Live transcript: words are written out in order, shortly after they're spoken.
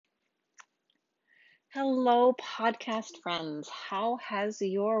Hello, podcast friends. How has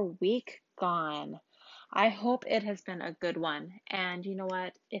your week gone? I hope it has been a good one. And you know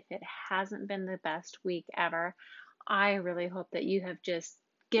what? If it hasn't been the best week ever, I really hope that you have just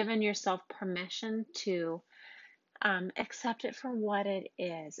given yourself permission to accept it for what it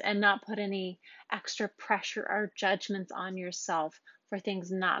is and not put any extra pressure or judgments on yourself for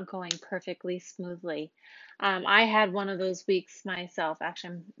things not going perfectly smoothly. I had one of those weeks myself.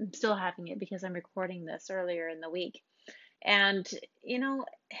 Actually, I'm still having it because I'm recording this earlier in the week. And, you know,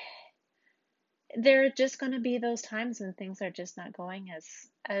 there are just going to be those times when things are just not going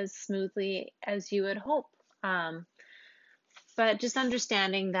as smoothly as you would hope. Um, but just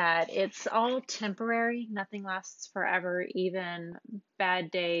understanding that it's all temporary, nothing lasts forever, even bad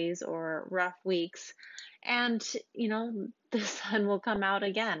days or rough weeks. And, the sun will come out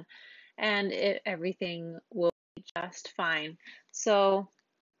again and everything will be just fine. So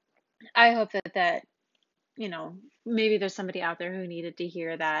I hope that, maybe there's somebody out there who needed to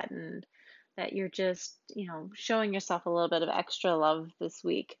hear that and that you're just, showing yourself a little bit of extra love this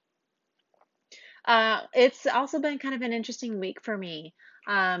week. It's also been kind of an interesting week for me.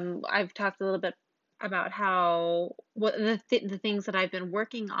 I've talked a little bit about how what the things that I've been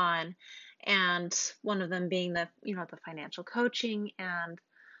working on, and one of them being the financial coaching. And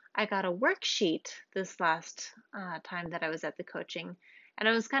I got a worksheet this last time that I was at the coaching, and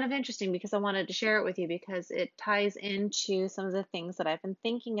it was kind of interesting because I wanted to share it with you because it ties into some of the things that I've been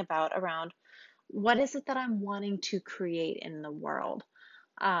thinking about around what is it that I'm wanting to create in the world,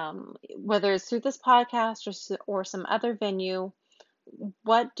 whether it's through this podcast or some other venue.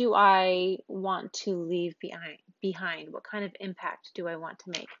 What do I want to leave behind? What kind of impact do I want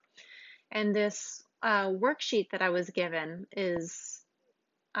to make? And this worksheet that I was given is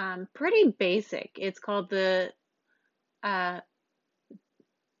pretty basic. It's called the uh,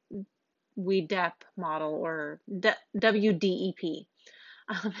 WDEP model, or WDEP.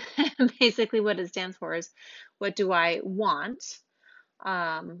 Um, Basically, what it stands for is, what do I want?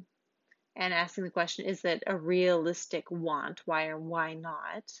 Um, and asking the question, is it a realistic want? Why or why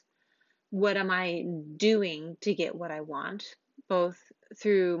not? What am I doing to get what I want, both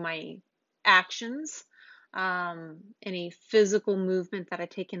through my actions, any physical movement that I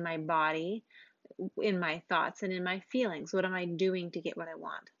take in my body, in my thoughts, and in my feelings? What am I doing to get what I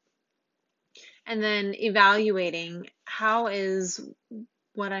want? And then evaluating, how is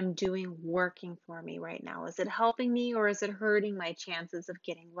what I'm doing working for me right now? Is it helping me or is it hurting my chances of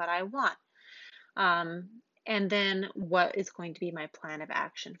getting what I want? Um, and then what is going to be my plan of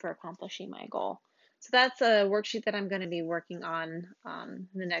action for accomplishing my goal? So that's a worksheet that I'm going to be working on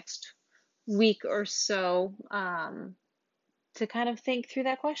the next week or so, to kind of think through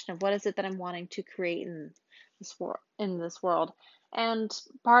that question of what is it that I'm wanting to create in this world. And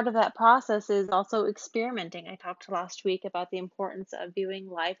part of that process is also experimenting. I talked last week about the importance of viewing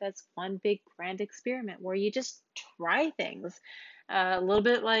life as one big grand experiment where you just try things. A little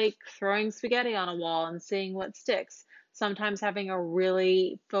bit like throwing spaghetti on a wall and seeing what sticks. Sometimes having a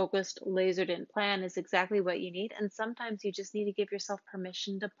really focused, lasered in plan is exactly what you need, and sometimes you just need to give yourself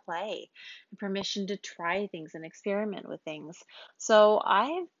permission to play, and permission to try things and experiment with things. So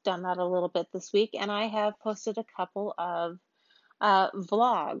I've done that a little bit this week, and I have posted a couple of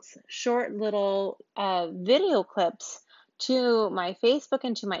vlogs, short little video clips to my Facebook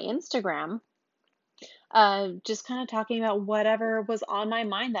and to my Instagram, just kind of talking about whatever was on my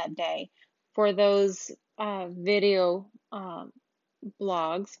mind that day for those video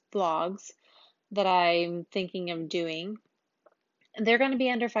blogs that I'm thinking of doing. They're going to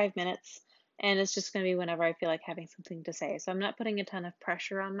be under 5 minutes, and it's just going to be whenever I feel like having something to say. So I'm not putting a ton of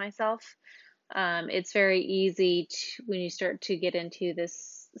pressure on myself. It's very easy when you start to get into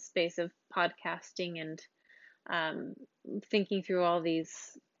this space of podcasting and um, thinking through all these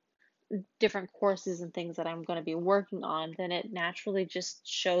different courses and things that I'm going to be working on, then it naturally just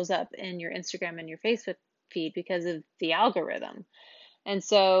shows up in your Instagram and your Facebook feed because of the algorithm. And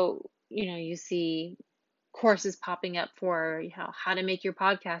so, you see courses popping up for how to make your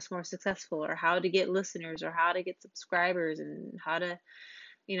podcast more successful, or how to get listeners, or how to get subscribers, and how to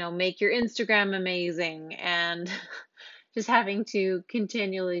make your Instagram amazing, and just having to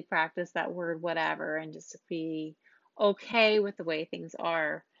continually practice that word whatever and just be okay with the way things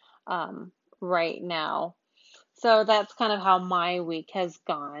are right now. So that's kind of how my week has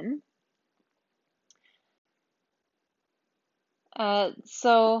gone.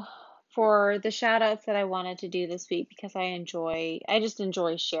 So for the shout outs that I wanted to do this week, because I just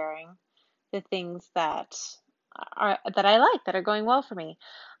enjoy sharing the things that I like, that are going well for me.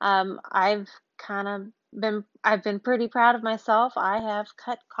 I've been pretty proud of myself. I have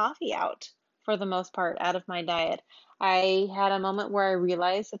cut coffee out for the most part, out of my diet. I had a moment where I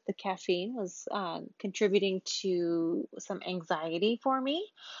realized that the caffeine was contributing to some anxiety for me,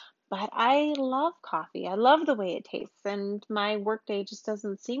 but I love coffee. I love the way it tastes, and my workday just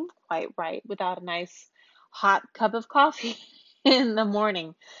doesn't seem quite right without a nice hot cup of coffee in the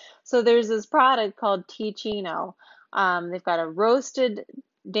morning. So there's this product called Ticino. They've got a roasted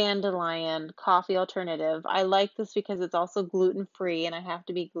dandelion coffee alternative. I like this because it's also gluten free, and I have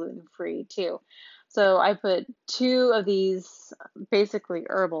to be gluten free too. So I put two of these basically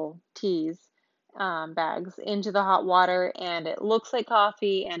herbal teas bags into the hot water, and it looks like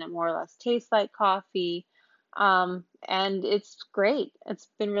coffee and it more or less tastes like coffee. And it's great. It's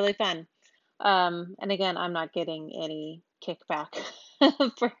been really fun. And again, I'm not getting any kickback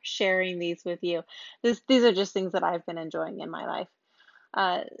for sharing these with you. These are just things that I've been enjoying in my life.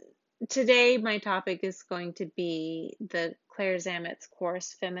 Uh, Today, my topic is going to be the Claire Zamet's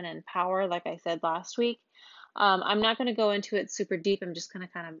course, Feminine Power, like I said last week. I'm not going to go into it super deep. I'm just going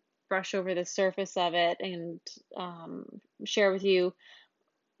to kind of brush over the surface of it and um, share with you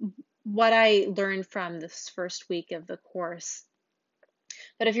what I learned from this first week of the course.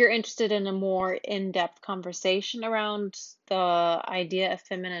 But if you're interested in a more in-depth conversation around the idea of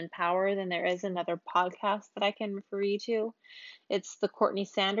feminine power, then there is another podcast that I can refer you to. It's the Courtney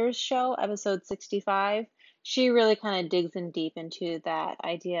Sanders Show, episode 65. She really kind of digs in deep into that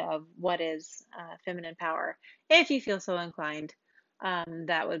idea of what is feminine power. If you feel so inclined,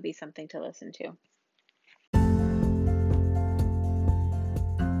 that would be something to listen to.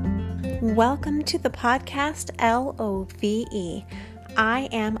 Welcome to the podcast LOVE. I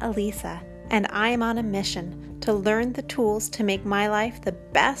am Elisa, and I am on a mission to learn the tools to make my life the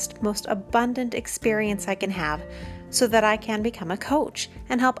best, most abundant experience I can have so that I can become a coach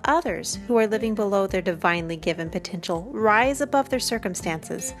and help others who are living below their divinely given potential rise above their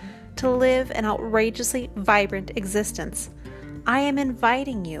circumstances to live an outrageously vibrant existence. I am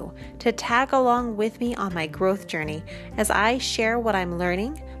inviting you to tag along with me on my growth journey as I share what I'm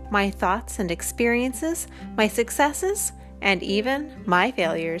learning, my thoughts and experiences, my successes, and even my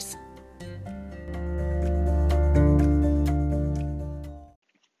failures.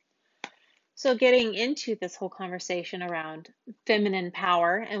 So, getting into this whole conversation around feminine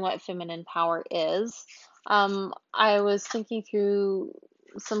power and what feminine power is, I was thinking through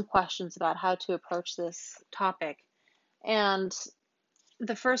some questions about how to approach this topic. And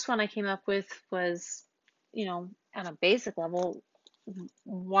the first one I came up with was, on a basic level,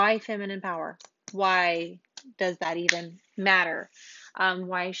 why feminine power? Why does that even matter?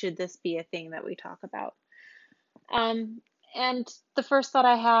 Why should this be a thing that we talk about? Um, and the first thought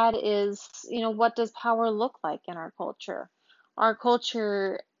I had is, what does power look like in our culture? Our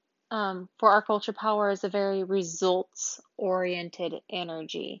culture, for our culture, power is a very results-oriented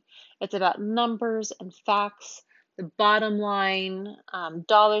energy. It's about numbers and facts, the bottom line,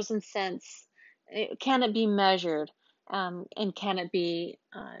 dollars and cents. Can it be measured? And can it be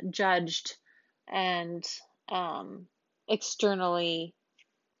judged and externally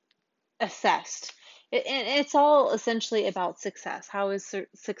assessed? And it's all essentially about success. How is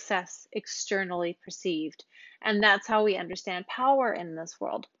success externally perceived? And that's how we understand power in this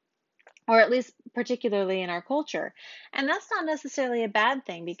world, or at least particularly in our culture. And that's not necessarily a bad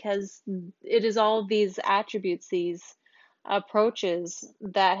thing because it is all these attributes, these approaches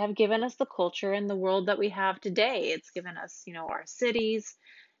that have given us the culture and the world that we have today. It's given us, our cities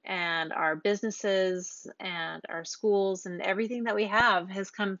and our businesses and our schools, and everything that we have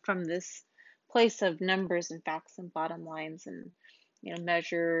has come from this place of numbers and facts and bottom lines and,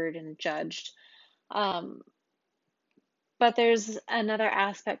 measured and judged. Um, but there's another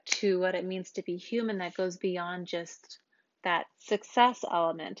aspect to what it means to be human that goes beyond just that success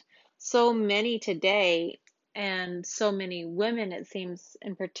element. So many today, and so many women, it seems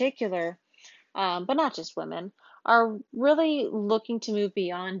in particular, but not just women, are really looking to move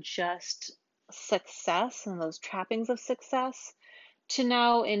beyond just success and those trappings of success to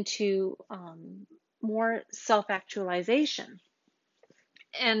now into more self-actualization.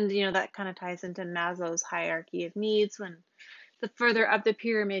 And, that kind of ties into Maslow's hierarchy of needs. When the further up the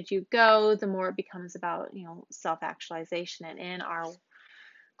pyramid you go, the more it becomes about, self-actualization. And in our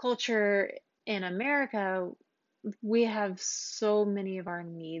culture in America, we have so many of our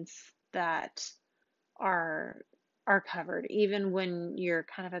needs that are covered. Even when you're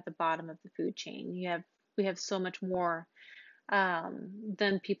kind of at the bottom of the food chain, we have so much more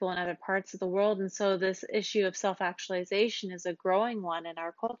than people in other parts of the world. And so this issue of self-actualization is a growing one in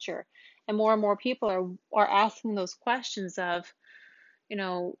our culture. And more people are asking those questions of, you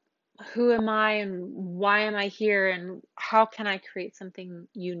know, who am I and why am I here and how can I create something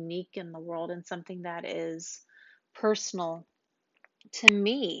unique in the world and something that is personal to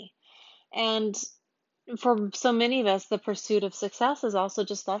me. And for so many of us, the pursuit of success has also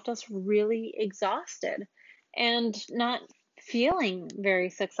just left us really exhausted and not feeling very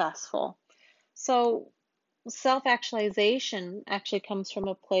successful. So, self actualization actually comes from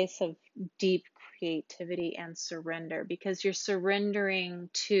a place of deep creativity and surrender because you're surrendering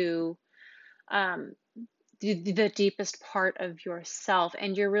to um, the deepest part of yourself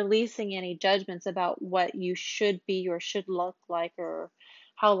and you're releasing any judgments about what you should be or should look like or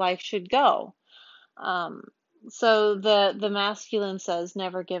how life should go. Um, so the masculine says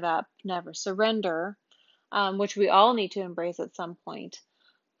never give up, never surrender, which we all need to embrace at some point.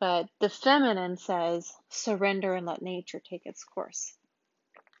 But the feminine says surrender and let nature take its course.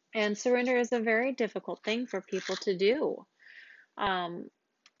 And surrender is a very difficult thing for people to do. Um,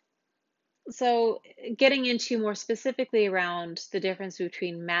 so getting into more specifically around the difference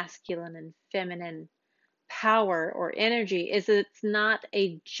between masculine and feminine power or energy is it's not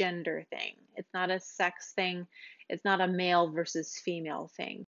a gender thing. It's not a sex thing. It's not a male versus female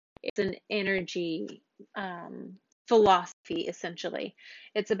thing. It's an energy philosophy, essentially.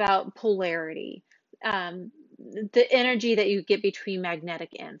 It's about polarity. The energy that you get between magnetic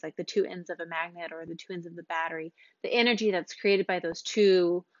ends, like the two ends of a magnet or the two ends of the battery, the energy that's created by those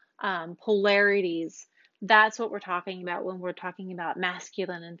two polarities, that's what we're talking about when we're talking about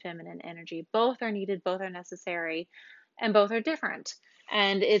masculine and feminine energy. Both are needed, both are necessary, and both are different.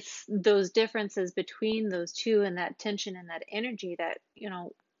 And it's those differences between those two and that tension and that energy that,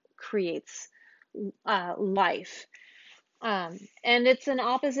 creates life. And it's an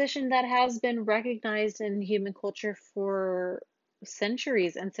opposition that has been recognized in human culture for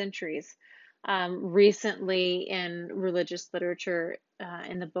centuries and centuries. Recently, in religious literature,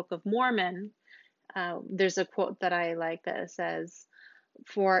 in the Book of Mormon, there's a quote that I like that says,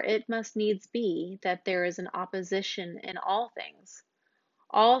 "For it must needs be that there is an opposition in all things.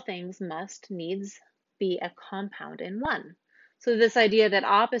 All things must needs be a compound in one." So, this idea that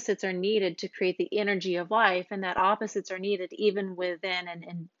opposites are needed to create the energy of life, and that opposites are needed even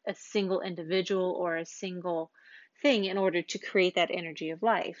within a single individual or a single thing in order to create that energy of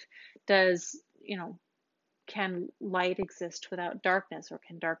life. Does, can light exist without darkness, or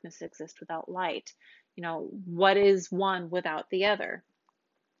can darkness exist without light? What is one without the other?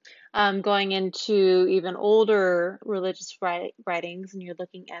 Going into even older religious writings, and you're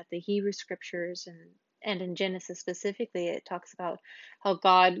looking at the Hebrew scriptures and in Genesis specifically, it talks about how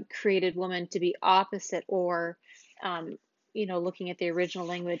God created woman to be opposite, or looking at the original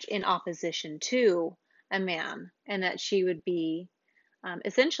language, in opposition to a man, and that she would be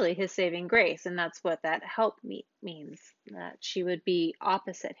essentially his saving grace, and that's what that help means, that she would be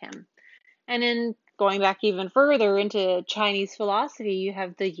opposite him. And in going back even further into Chinese philosophy, you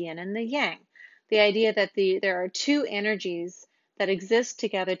have the yin and the yang. The idea that there are two energies that exist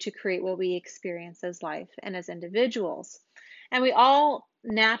together to create what we experience as life and as individuals. And we all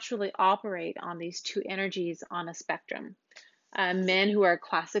naturally operate on these two energies on a spectrum. Men who are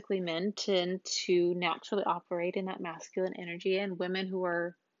classically men tend to naturally operate in that masculine energy, and women who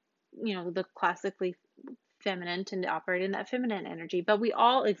are, the classically feminine tend to operate in that feminine energy. But we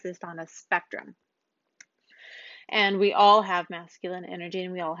all exist on a spectrum. And we all have masculine energy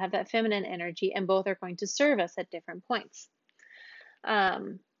and we all have that feminine energy, and both are going to serve us at different points.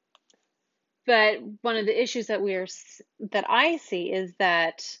 But one of the issues that I see is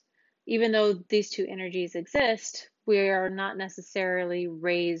that even though these two energies exist, we are not necessarily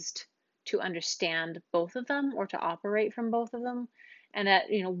raised to understand both of them or to operate from both of them, and that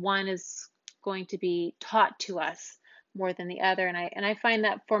one is going to be taught to us more than the other. And I find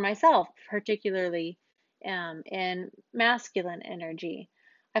that for myself, particularly in masculine energy,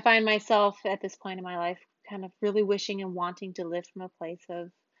 I find myself at this point in my life kind of really wishing and wanting to live from a place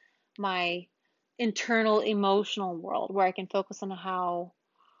of my internal emotional world, where I can focus on how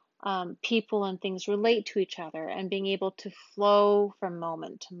people and things relate to each other and being able to flow from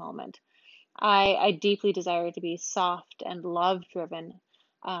moment to moment. I deeply desire to be soft and love driven,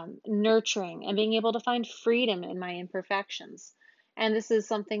 nurturing, and being able to find freedom in my imperfections. And this is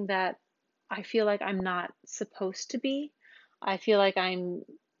something that I feel like I'm not supposed to be. I feel like I'm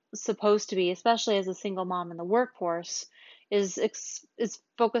supposed to be, especially as a single mom in the workforce, is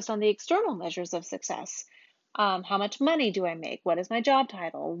focused on the external measures of success. How much money do I make? What is my job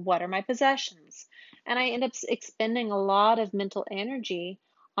title? What are my possessions? And I end up expending a lot of mental energy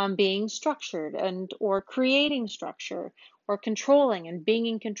on being structured or creating structure, or controlling and being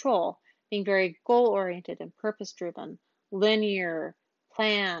in control, being very goal oriented and purpose driven, linear,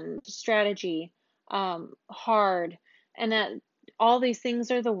 plan, strategy, hard, and that all these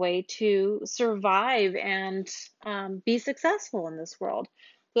things are the way to survive and be successful in this world.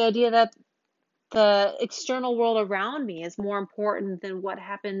 The idea that the external world around me is more important than what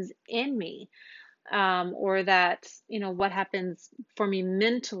happens in me, or that, what happens for me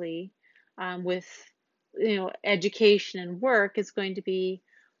mentally, with, education and work is going to be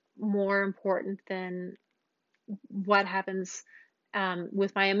more important than what happens,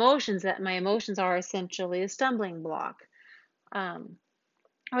 with my emotions, that my emotions are essentially a stumbling block. Um,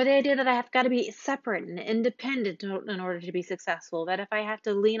 or the idea that I have got to be separate and independent in order to be successful, that if I have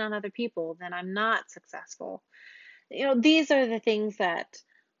to lean on other people, then I'm not successful. These are the things that,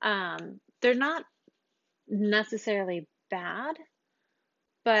 they're not necessarily bad,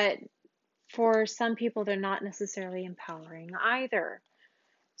 but for some people, they're not necessarily empowering either.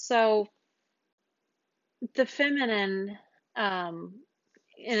 So the feminine, um,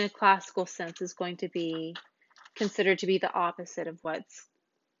 in a classical sense, is going to be considered to be the opposite of what's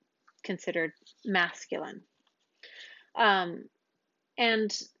considered masculine. Um,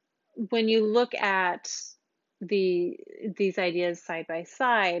 and when you look at these ideas side by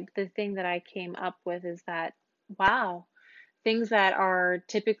side, the thing that I came up with is that, wow, things that are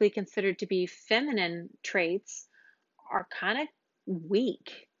typically considered to be feminine traits are kind of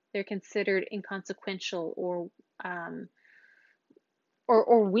weak. They're considered inconsequential, um,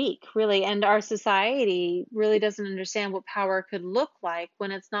 or weak, really. And our society really doesn't understand what power could look like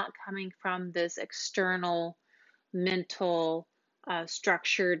when it's not coming from this external, mental,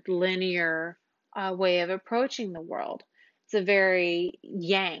 structured, linear, way of approaching the world. It's a very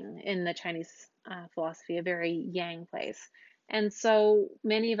yang in the Chinese, philosophy, a very yang place. And so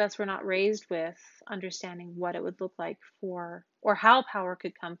many of us were not raised with understanding what it would look like for, or how power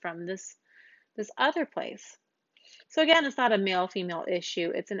could come from this other place. So again, it's not a male female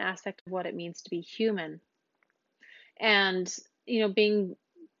issue. It's an aspect of what it means to be human. And, being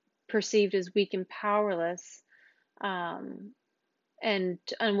perceived as weak and powerless, um, and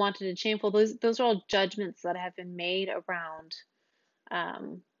unwanted and shameful, those are all judgments that have been made around,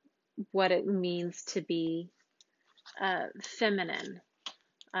 um, what it means to be, feminine,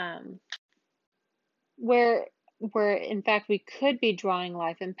 um, where where in fact we could be drawing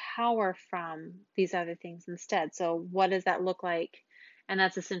life and power from these other things instead. So what does that look like? And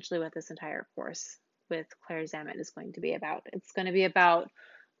that's essentially what this entire course with Claire Zammit is going to be about. It's going to be about,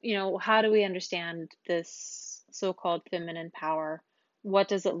 how do we understand this so-called feminine power? What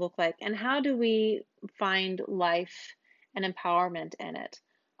does it look like? And how do we find life and empowerment in it?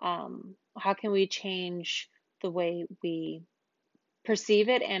 How can we change the way we perceive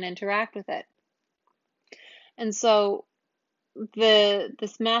it and interact with it? And so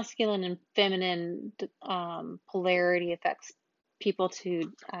this masculine and feminine, polarity affects people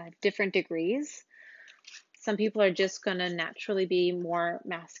to, different degrees. Some people are just going to naturally be more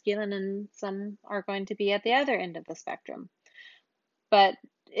masculine, and some are going to be at the other end of the spectrum. But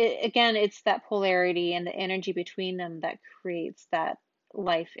again, it's that polarity and the energy between them that creates that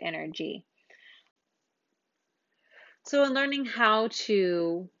life energy. So, in learning how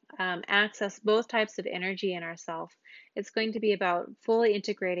to, access both types of energy in ourselves, it's going to be about fully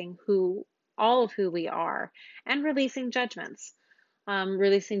integrating all of who we are, and releasing judgments on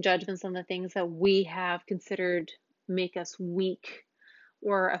the things that we have considered make us weak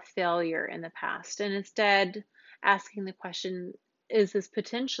or a failure in the past, and instead asking the question, is this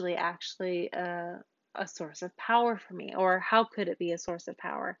potentially actually a source of power for me, or how could it be a source of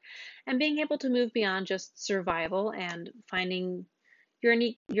power? And being able to move beyond just survival and finding your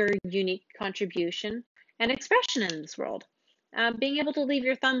unique contribution and expression in this world. Being able to leave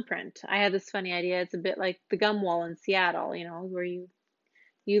your thumbprint. I had this funny idea. It's a bit like the gum wall in Seattle, where you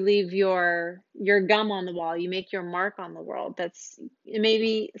leave your gum on the wall, you make your mark on the world. It may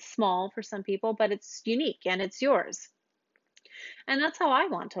be small for some people, but it's unique and it's yours. And that's how I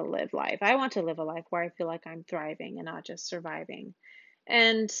want to live life. I want to live a life where I feel like I'm thriving and not just surviving.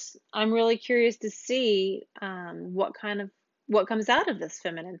 And I'm really curious to see, what comes out of this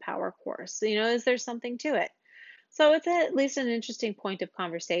feminine power course. Is there something to it? So it's at least an interesting point of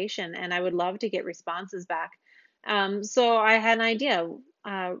conversation, and I would love to get responses back. So I had an idea,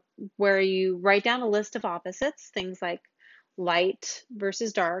 where you write down a list of opposites, things like light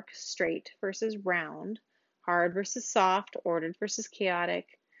versus dark, straight versus round, hard versus soft, ordered versus chaotic,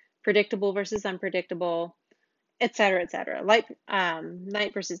 predictable versus unpredictable, etc., etc. Light,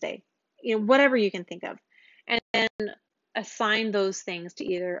 night versus day, whatever you can think of, and then assign those things to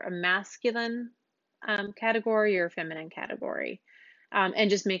either a masculine, category or a feminine category, and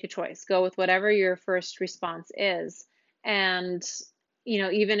just make a choice. Go with whatever your first response is, and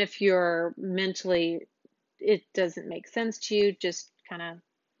even if you're mentally, it doesn't make sense to you, just kind of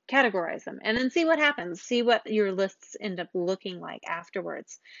categorize them and then see what happens. See what your lists end up looking like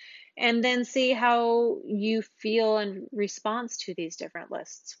afterwards. And then see how you feel in response to these different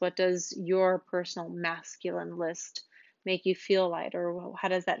lists. What does your personal masculine list make you feel like? Or how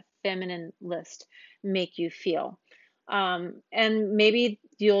does that feminine list make you feel? And maybe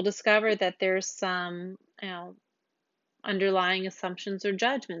you'll discover that there's some, underlying assumptions or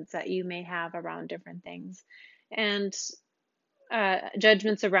judgments that you may have around different things. And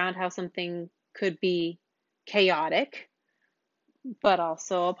judgments around how something could be chaotic, but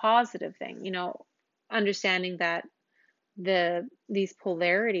also a positive thing. Understanding that these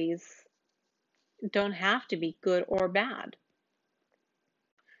polarities don't have to be good or bad.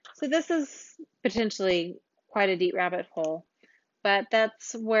 So this is potentially quite a deep rabbit hole, but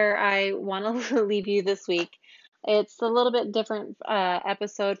that's where I want to leave you this week. It's a little bit different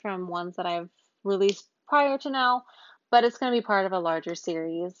episode from ones that I've released prior to now, but it's going to be part of a larger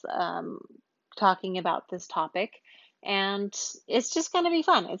series talking about this topic. And it's just going to be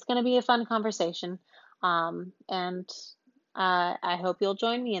fun. It's going to be a fun conversation. And I hope you'll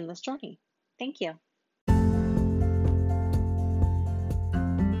join me in this journey. Thank you.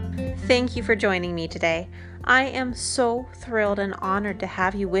 Thank you for joining me today. I am so thrilled and honored to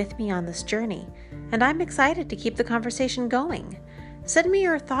have you with me on this journey, and I'm excited to keep the conversation going. Send me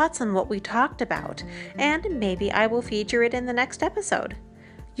your thoughts on what we talked about, and maybe I will feature it in the next episode.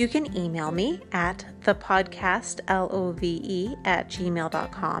 You can email me at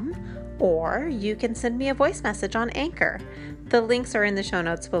thepodcastlove@gmail.com, or you can send me a voice message on Anchor. The links are in the show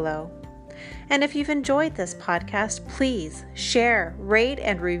notes below. And if you've enjoyed this podcast, please share, rate,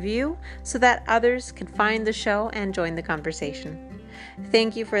 and review so that others can find the show and join the conversation.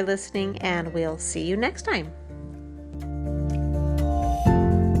 Thank you for listening, and we'll see you next time.